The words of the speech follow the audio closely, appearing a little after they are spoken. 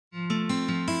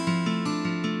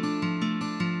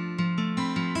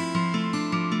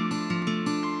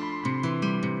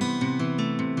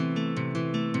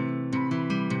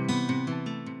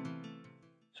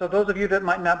So those of you that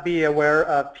might not be aware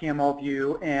of PMO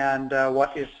View and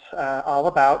what it's all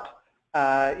about,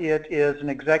 it is an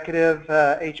executive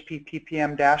HPE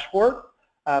PPM dashboard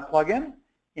plugin,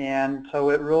 and so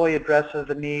it really addresses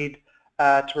the need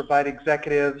to provide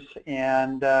executives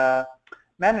and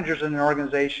managers in an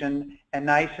organization a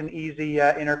nice and easy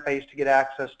interface to get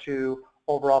access to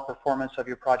overall performance of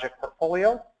your project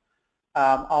portfolio.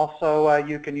 Also,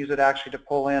 you can use it actually to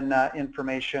pull in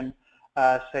information,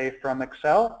 say from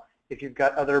Excel, if you've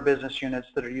got other business units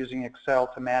that are using Excel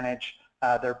to manage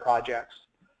their projects.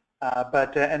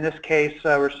 But in this case,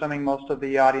 we're assuming most of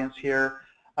the audience here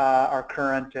are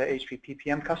current HPE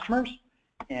PPM customers,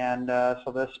 and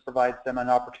so this provides them an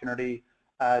opportunity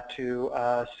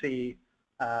to see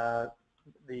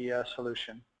the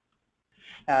solution.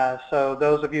 So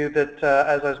those of you that,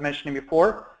 as I was mentioning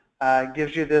before,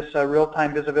 gives you this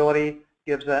real-time visibility,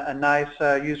 gives a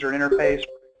nice user interface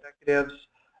for executives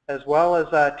as well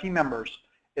as team members.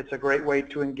 It's a great way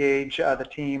to engage the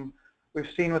team. We've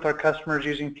seen with our customers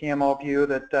using PMO View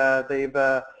that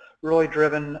they've really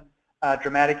driven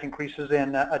dramatic increases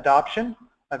in adoption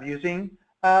of using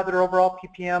their overall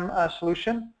PPM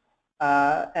solution,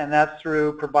 and that's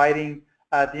through providing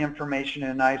the information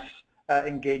in a nice,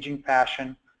 engaging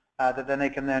fashion that then they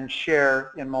can then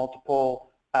share in multiple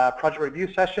project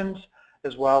review sessions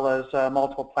as well as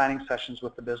multiple planning sessions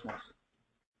with the business.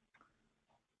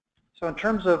 So in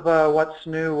terms of what's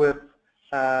new with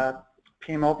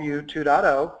PMO View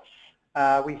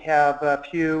 2.0, we have a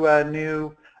few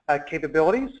new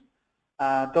capabilities.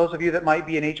 Those of you that might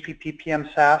be an HPE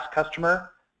PPM SaaS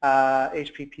customer,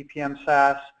 HPE PPM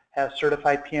SaaS has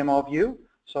certified PMO View,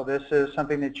 so this is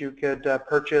something that you could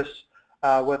purchase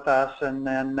with us and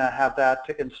then have that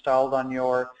installed on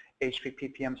your HPE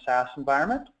PPM SaaS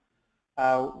environment.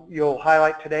 You'll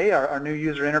highlight today our new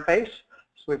user interface.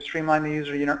 So we've streamlined the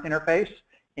user interface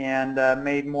and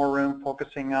made more room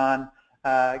focusing on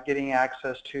getting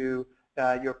access to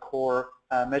your core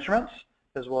measurements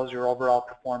as well as your overall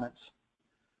performance.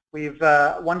 We've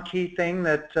one key thing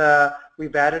that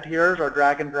we've added here is our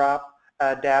drag and drop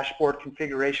dashboard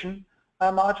configuration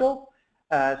module.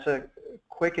 It's a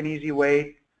quick and easy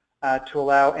way to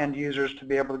allow end users to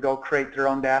be able to go create their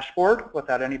own dashboard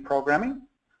without any programming.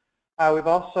 We've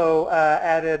also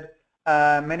added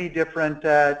many different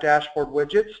dashboard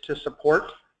widgets to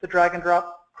support the drag and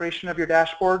drop creation of your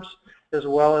dashboards, as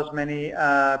well as many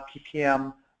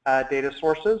PPM data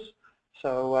sources.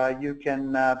 So you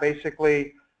can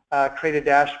basically create a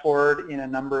dashboard in a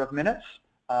number of minutes,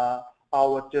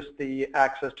 all with just the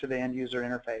access to the end user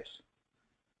interface.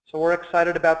 So we're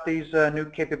excited about these new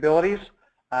capabilities.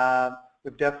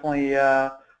 We've definitely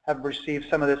have received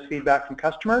some of this feedback from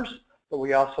customers, but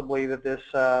we also believe that this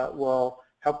will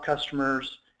help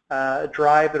customers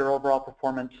drive their overall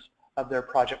performance of their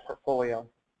project portfolio.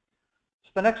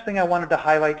 So the next thing I wanted to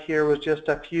highlight here was just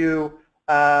a few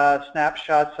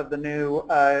snapshots of the new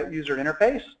user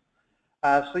interface.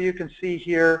 So you can see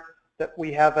here that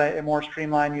we have a more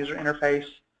streamlined user interface.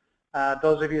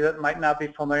 Those of you that might not be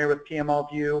familiar with PMO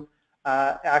View,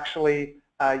 actually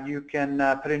you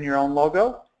can put in your own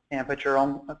logo and put your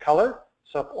own color.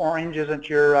 So if orange isn't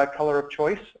your color of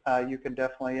choice, you can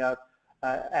definitely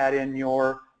add in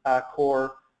your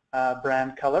core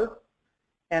brand color.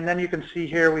 And then you can see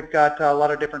here we've got a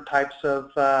lot of different types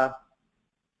of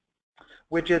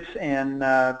widgets and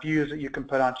views that you can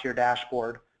put onto your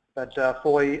dashboard, but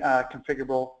fully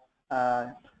configurable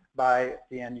by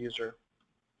the end user.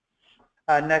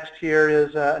 Next here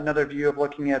is another view of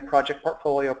looking at project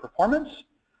portfolio performance.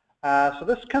 So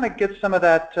this kind of gets some of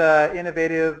that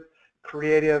innovative,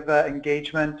 creative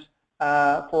engagement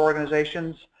for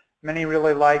organizations. Many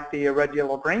really like the red,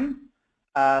 yellow, green.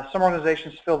 Some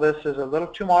organizations feel this is a little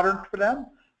too modern for them.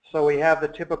 So we have the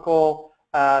typical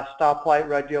stoplight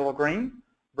red, yellow, green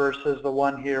versus the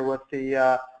one here with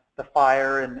the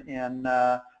fire and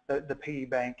the piggy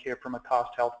bank here from a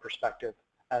cost health perspective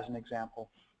as an example.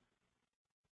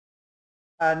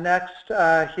 Next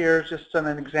here's just some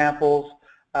examples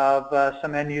of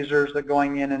some end users that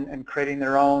going in and creating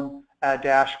their own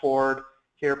dashboard,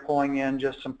 here pulling in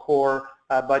just some core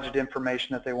budget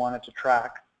information that they wanted to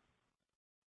track.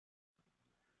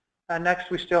 Next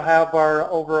we still have our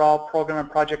overall program and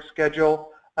project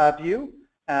schedule view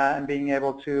and being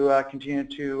able to continue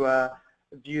to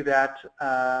view that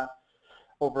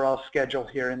overall schedule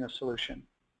here in the solution.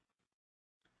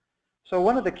 So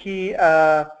one of the key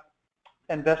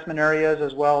investment areas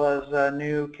as well as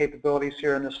new capabilities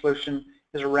here in the solution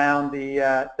is around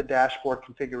the dashboard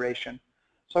configuration.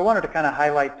 So I wanted to kind of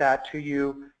highlight that to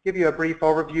you, give you a brief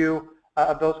overview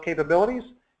of those capabilities,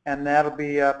 and that'll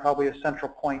be probably a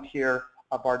central point here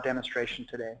of our demonstration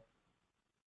today.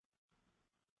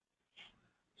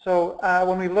 So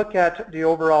when we look at the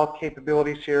overall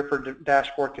capabilities here for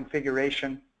dashboard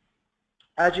configuration,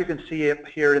 as you can see up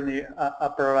here in the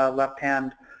upper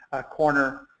left-hand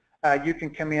corner, you can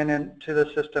come into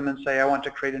the system and say, I want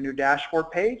to create a new dashboard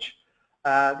page.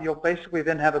 You'll basically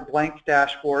then have a blank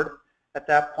dashboard. At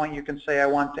that point, you can say, I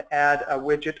want to add a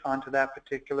widget onto that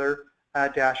particular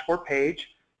dashboard page.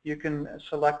 You can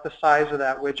select the size of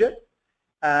that widget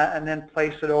and then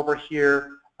place it over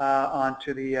here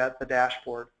onto the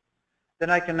dashboard. Then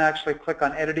I can actually click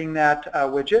on editing that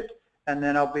widget, and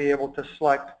then I'll be able to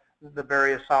select the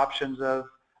various options of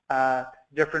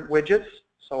different widgets.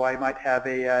 So I might have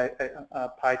a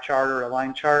pie chart or a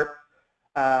line chart,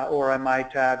 or I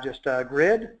might have just a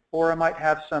grid, or I might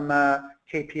have some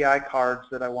KPI cards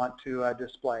that I want to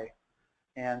display.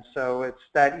 And so it's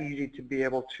that easy to be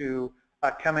able to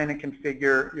come in and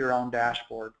configure your own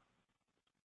dashboard.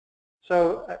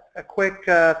 So a quick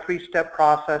three-step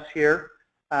process here.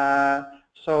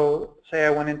 So say I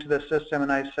went into the system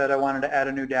and I said I wanted to add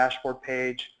a new dashboard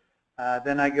page.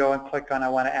 Then I go and click on I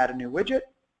want to add a new widget.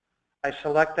 I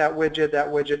select that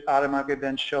widget automatically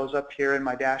then shows up here in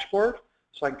my dashboard.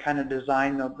 So I can kind of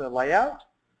design the layout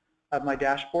of my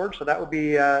dashboard. So that would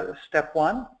be step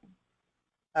one.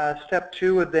 Step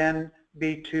two would then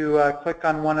be to click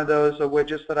on one of those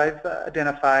widgets that I've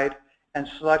identified and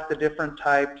select the different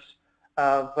types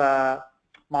of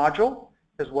module,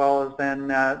 as well as then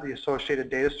the associated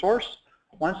data source.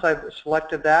 Once I've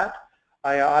selected that,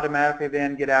 I automatically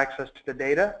then get access to the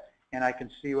data, and I can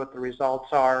see what the results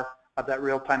are of that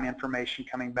real-time information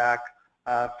coming back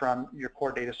from your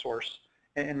core data source.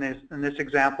 In this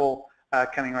example,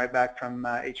 coming right back from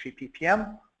HPE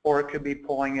PPM, or it could be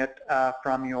pulling it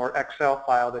from your Excel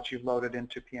file that you've loaded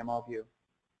into PMO View.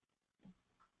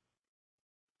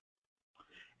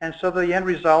 And so the end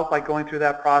result, by going through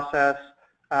that process,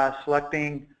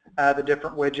 selecting the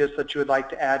different widgets that you would like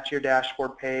to add to your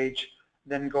dashboard page,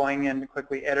 then going in and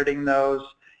quickly editing those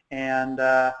and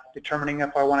determining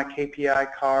if I want a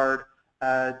KPI card,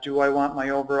 do I want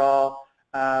my overall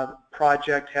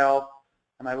project health,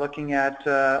 am I looking at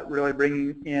really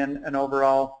bringing in an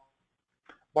overall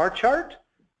bar chart,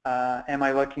 am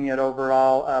I looking at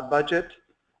overall budget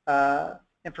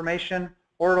information,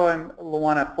 or do I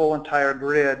want a full entire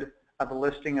grid of a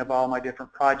listing of all my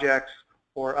different projects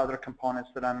or other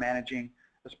components that I'm managing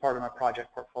as part of my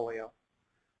project portfolio.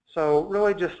 So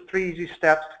really just 3 easy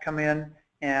steps to come in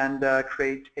and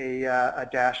create a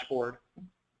dashboard.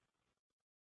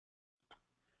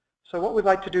 So what we'd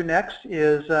like to do next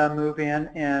is move in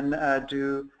and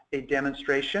do a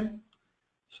demonstration.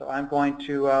 So I'm going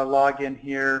to log in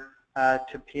here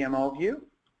to PMO View.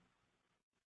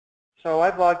 So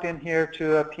I've logged in here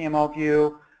to a PMO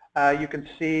View. You can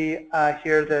see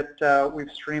here that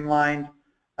we've streamlined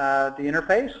the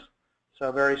interface.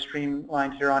 So very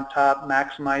streamlined here on top,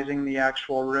 maximizing the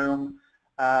actual room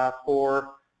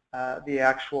for the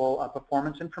actual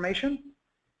performance information.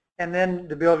 And then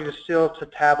the ability to still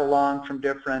tab along from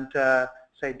different,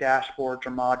 say, dashboards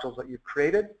or modules that you've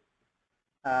created.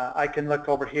 I can look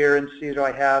over here and see, do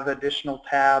I have additional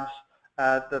tabs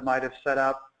that I might have set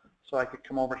up. So I could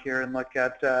come over here and look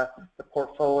at the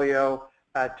portfolio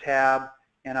tab,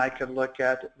 and I could look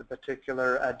at the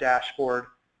particular dashboard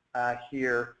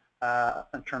here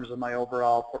in terms of my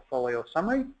overall portfolio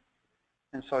summary.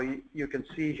 And so you can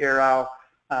see here how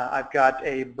I've got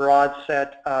a broad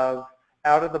set of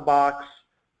out-of-the-box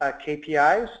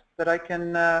KPIs that I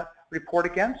can report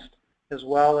against, as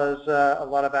well as a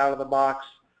lot of out-of-the-box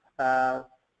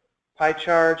pie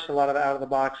charts, a lot of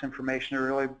out-of-the-box information to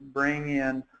really bring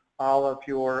in all of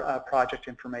your project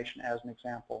information as an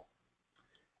example.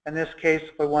 In this case,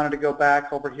 if I wanted to go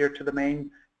back over here to the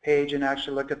main page and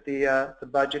actually look at the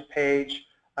budget page,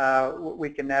 we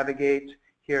can navigate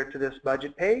here to this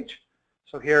budget page.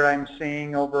 So here I'm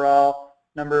seeing overall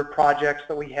number of projects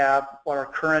that we have, what our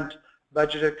current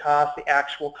budgeted cost, the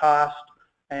actual cost,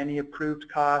 any approved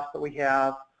cost that we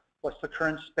have, what's the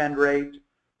current spend rate,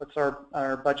 what's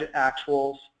our budget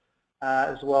actuals,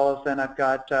 as well as then I've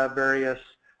got various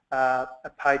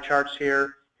pie charts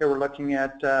here. Here we're looking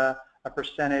at a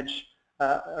percentage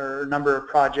or number of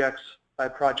projects by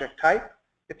project type,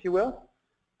 if you will.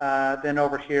 Then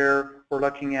over here we're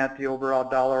looking at the overall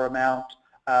dollar amount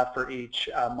for each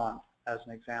month as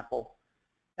an example.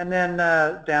 And then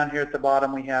down here at the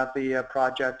bottom we have the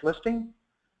project listing.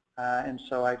 And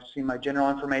so I see my general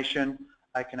information.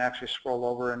 I can actually scroll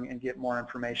over and get more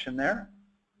information there.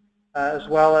 As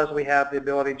well as we have the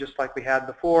ability, just like we had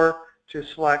before, to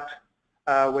select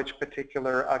which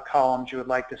particular columns you would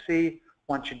like to see.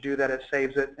 once you do that, it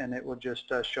saves it, and it will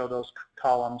just show those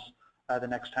columns the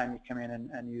next time you come in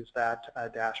and use that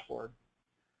dashboard.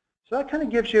 So that kind of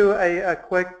gives you a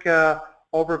quick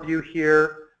overview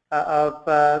here of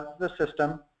the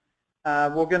system.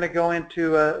 We're going to go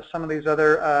into some of these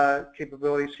other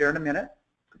capabilities here in a minute.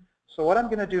 So what I'm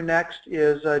going to do next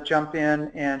is jump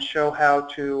in and show how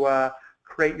to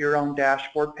create your own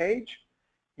dashboard page.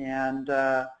 And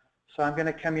so I'm going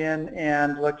to come in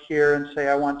and look here and say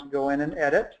I want to go in and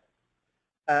edit.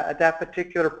 At that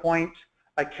particular point,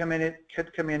 I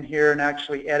could come in here and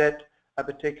actually edit a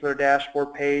particular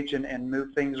dashboard page and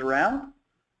move things around.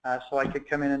 So I could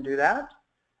come in and do that.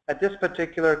 At this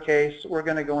particular case, we're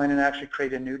going to go in and actually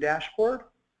create a new dashboard.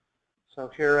 So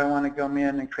here I want to go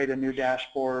in and create a new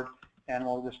dashboard, and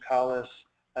we'll just call this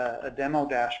a demo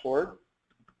dashboard.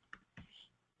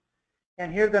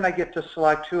 And here then I get to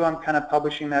select who I'm kind of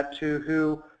publishing that to,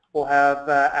 who will have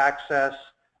access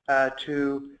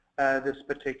to this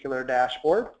particular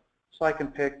dashboard. So I can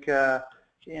pick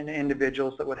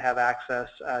individuals that would have access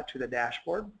to the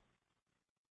dashboard.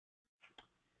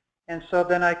 And so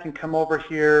then I can come over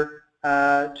here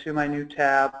to my new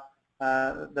tab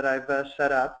that I've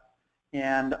set up,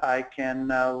 and I can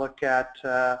look at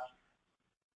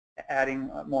adding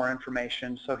more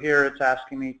information. So here it's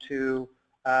asking me to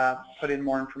put in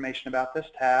more information about this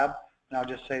tab, and I'll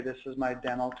just say this is my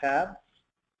demo tab.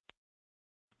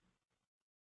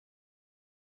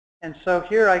 And so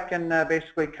here I can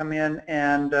basically come in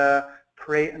and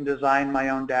create and design my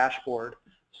own dashboard.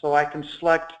 So I can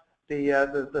select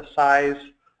the size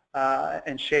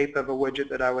and shape of a widget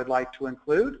that I would like to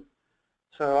include.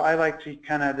 So I like to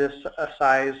kind of this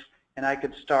size, and I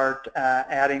could start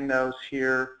adding those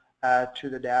here to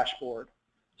the dashboard.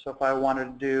 So if I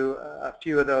wanted to do a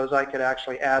few of those, I could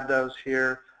actually add those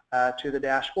here to the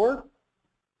dashboard.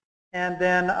 And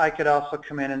then I could also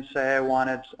come in and say I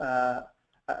wanted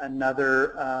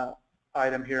another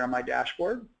item here on my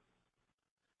dashboard.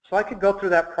 So I could go through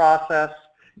that process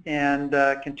and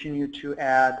continue to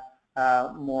add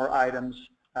more items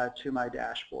to my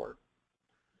dashboard.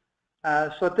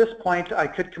 So at this point, I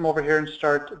could come over here and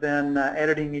start then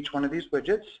editing each one of these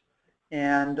widgets.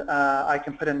 And I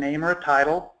can put a name or a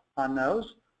title on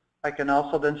those. I can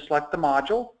also then select the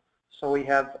module. So we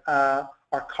have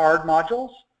our card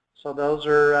modules. So those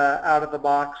are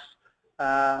out-of-the-box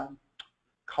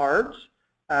cards.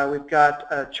 We've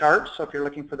got charts. So if you're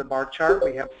looking for the bar chart,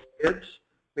 we have grids.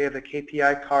 We have the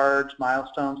KPI cards,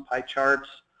 milestones, pie charts.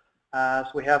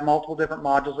 So we have multiple different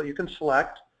modules that you can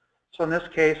select. So in this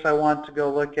case, I want to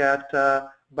go look at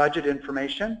budget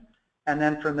information. And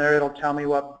then from there, it'll tell me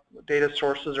what data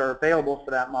sources are available for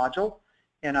that module.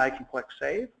 And I can click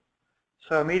Save.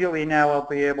 So immediately now I'll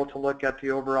be able to look at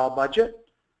the overall budget.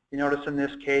 You notice in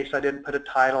this case, I didn't put a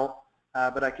title,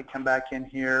 but I could come back in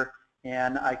here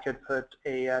and I could put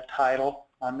a title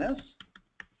on this.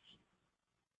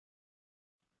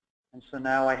 And so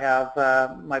now I have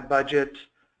my budget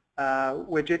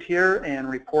widget here and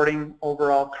reporting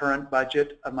overall current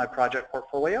budget of my project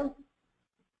portfolio.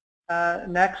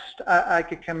 Next, I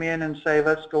could come in and say,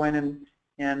 let's go in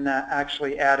and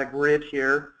actually add a grid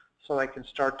here so I can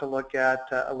start to look at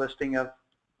a listing of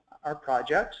our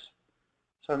projects.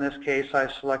 So in this case,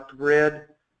 I select grid,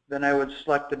 then I would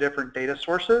select the different data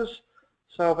sources.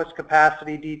 So if it's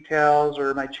capacity details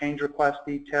or my change request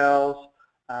details,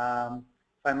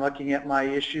 if I'm looking at my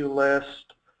issue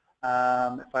list,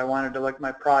 if I wanted to look at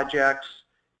my projects,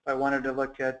 if I wanted to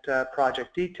look at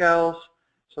project details.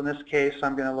 So in this case,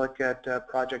 I'm going to look at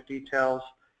project details,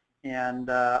 and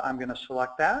I'm going to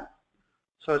select that.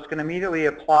 So it's going to immediately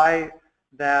apply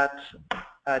that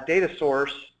data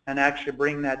source and actually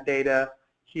bring that data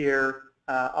here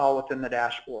all within the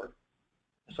dashboard.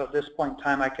 So at this point in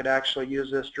time, I could actually use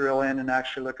this drill in and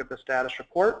actually look at the status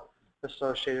report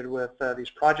associated with these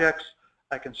projects.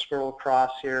 I can scroll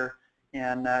across here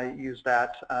and use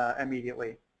that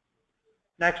immediately.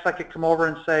 Next, I could come over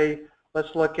and say,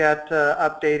 let's look at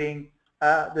updating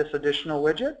this additional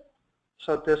widget.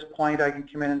 So at this point, I can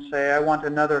come in and say, I want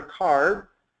another card.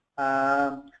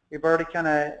 We've already kind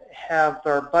of have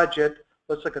our budget.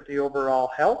 Let's look at the overall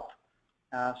health.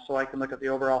 So I can look at the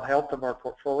overall health of our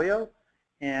portfolio.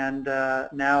 And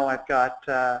now I've got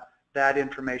that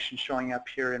information showing up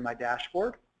here in my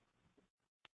dashboard.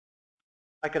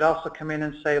 I could also come in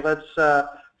and say, let's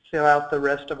fill out the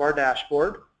rest of our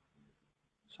dashboard.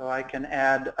 So I can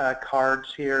add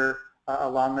cards here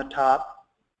along the top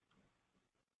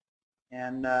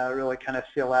and really kind of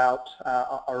fill out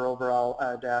our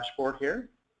overall dashboard here.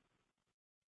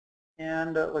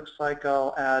 And it looks like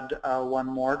I'll add one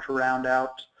more to round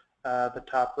out the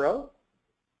top row.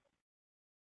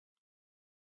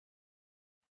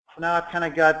 So now I've kind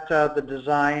of got the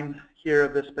design here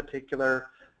of this particular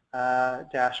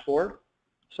dashboard.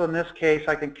 So in this case,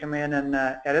 I can come in and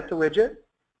edit the widget.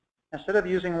 Instead of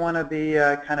using one of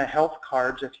the kind of health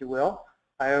cards, if you will,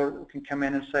 I can come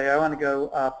in and say, I want to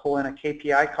go pull in a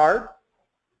KPI card.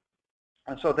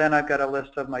 And so then I've got a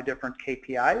list of my different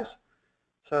KPIs.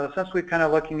 So since we're kind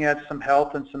of looking at some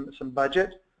health and some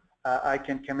budget, I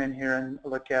can come in here and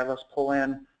look at, let's pull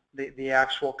in the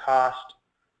actual cost.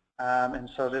 And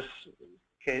so this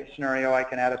case scenario, I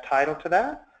can add a title to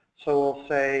that. So we'll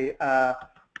say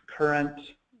current,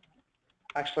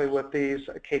 actually with these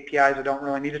KPIs, I don't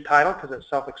really need a title because it's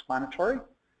self-explanatory.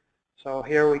 So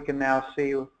here we can now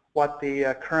see what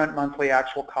the current monthly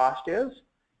actual cost is.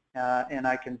 And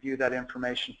I can view that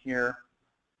information here.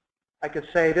 I could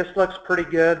say this looks pretty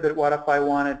good, but what if I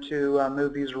wanted to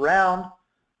move these around?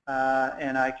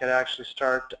 And I could actually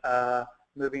start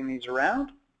moving these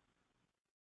around.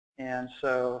 And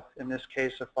so in this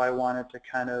case, if I wanted to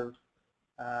kind of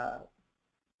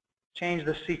change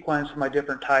the sequence of my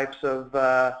different types of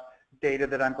data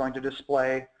that I'm going to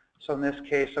display. So in this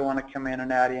case, I want to come in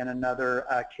and add in another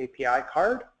KPI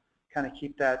card, kind of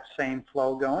keep that same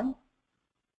flow going.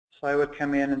 So I would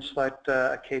come in and select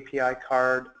a KPI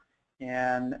card,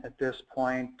 and at this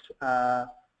point, I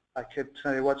could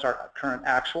say what's our current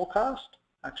actual cost.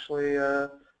 Actually,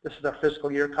 this is our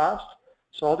fiscal year cost.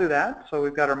 So I'll do that. So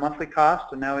we've got our monthly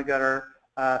cost, and now we've got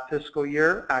our fiscal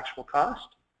year actual cost.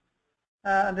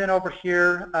 And then over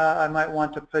here, I might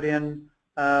want to put in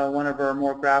one of our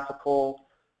more graphical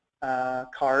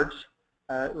cards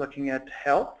looking at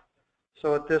health.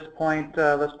 So at this point,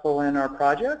 let's pull in our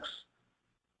projects.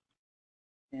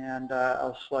 And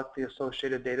I'll select the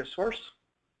associated data source.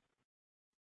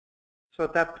 So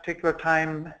at that particular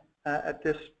time, at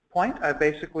this point, I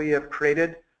basically have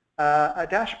created a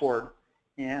dashboard.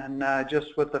 And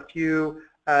just with a few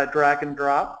drag and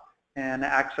drop and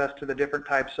access to the different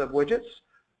types of widgets,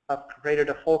 I've created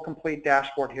a full complete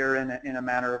dashboard here in a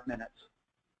matter of minutes.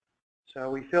 So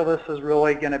we feel this is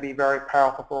really going to be very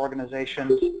powerful for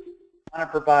organizations. We want to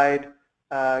provide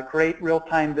great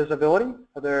real-time visibility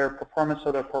of their performance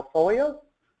of their portfolio.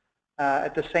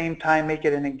 At the same time, make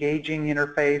it an engaging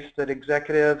interface that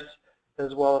executives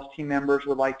as well as team members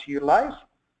would like to utilize.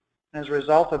 And as a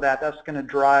result of that, that's going to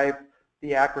drive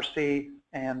the accuracy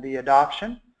and the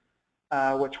adoption,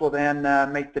 which will then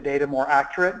make the data more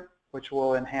accurate, which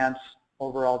will enhance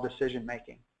overall decision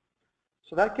making.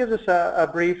 So that gives us a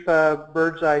brief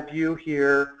bird's eye view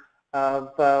here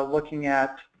of looking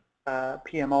at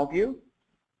PMO View.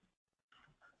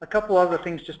 A couple other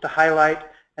things just to highlight,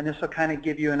 and this will kind of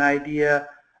give you an idea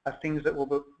of things that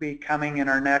will be coming in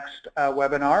our next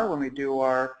webinar when we do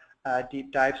our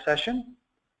deep dive session.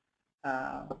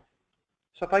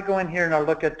 So if I go in here and I'll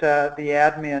look at the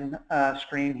admin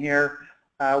screen here,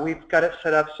 we've got it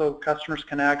set up so customers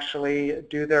can actually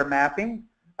do their mapping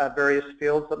of various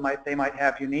fields that they might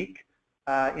have unique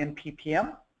in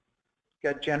PPM.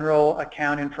 You've got general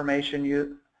account information,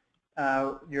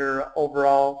 your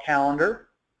overall calendar.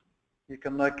 You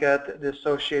can look at the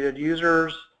associated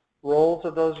users, roles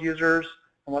of those users,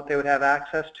 and what they would have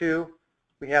access to.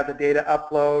 We have the data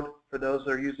upload for those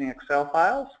that are using Excel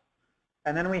files.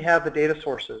 And then we have the data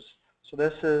sources. So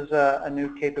this is a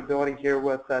new capability here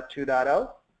with 2.0.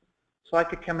 So I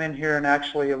could come in here and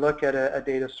actually look at a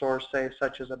data source, say,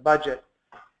 such as a budget.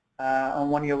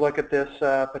 And when you look at this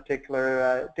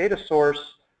particular data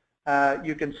source,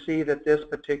 you can see that this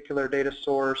particular data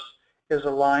source is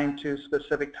aligned to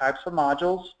specific types of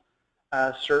modules,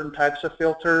 certain types of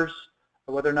filters,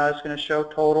 whether or not it's going to show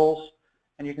totals.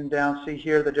 And you can down see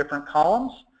here the different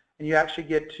columns. And you actually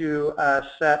get to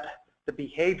set the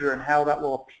behavior and how that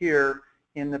will appear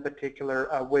in the particular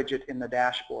widget in the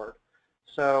dashboard.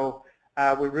 So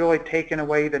we've really taken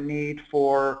away the need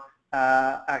for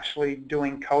actually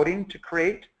doing coding to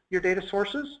create your data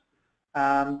sources.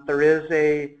 There is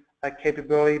a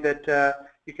capability that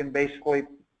you can basically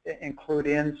include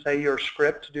in, say, your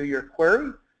script to do your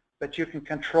query, but you can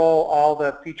control all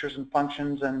the features and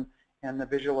functions and the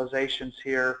visualizations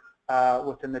here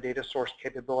within the data source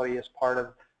capability as part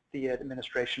of the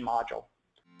administration module.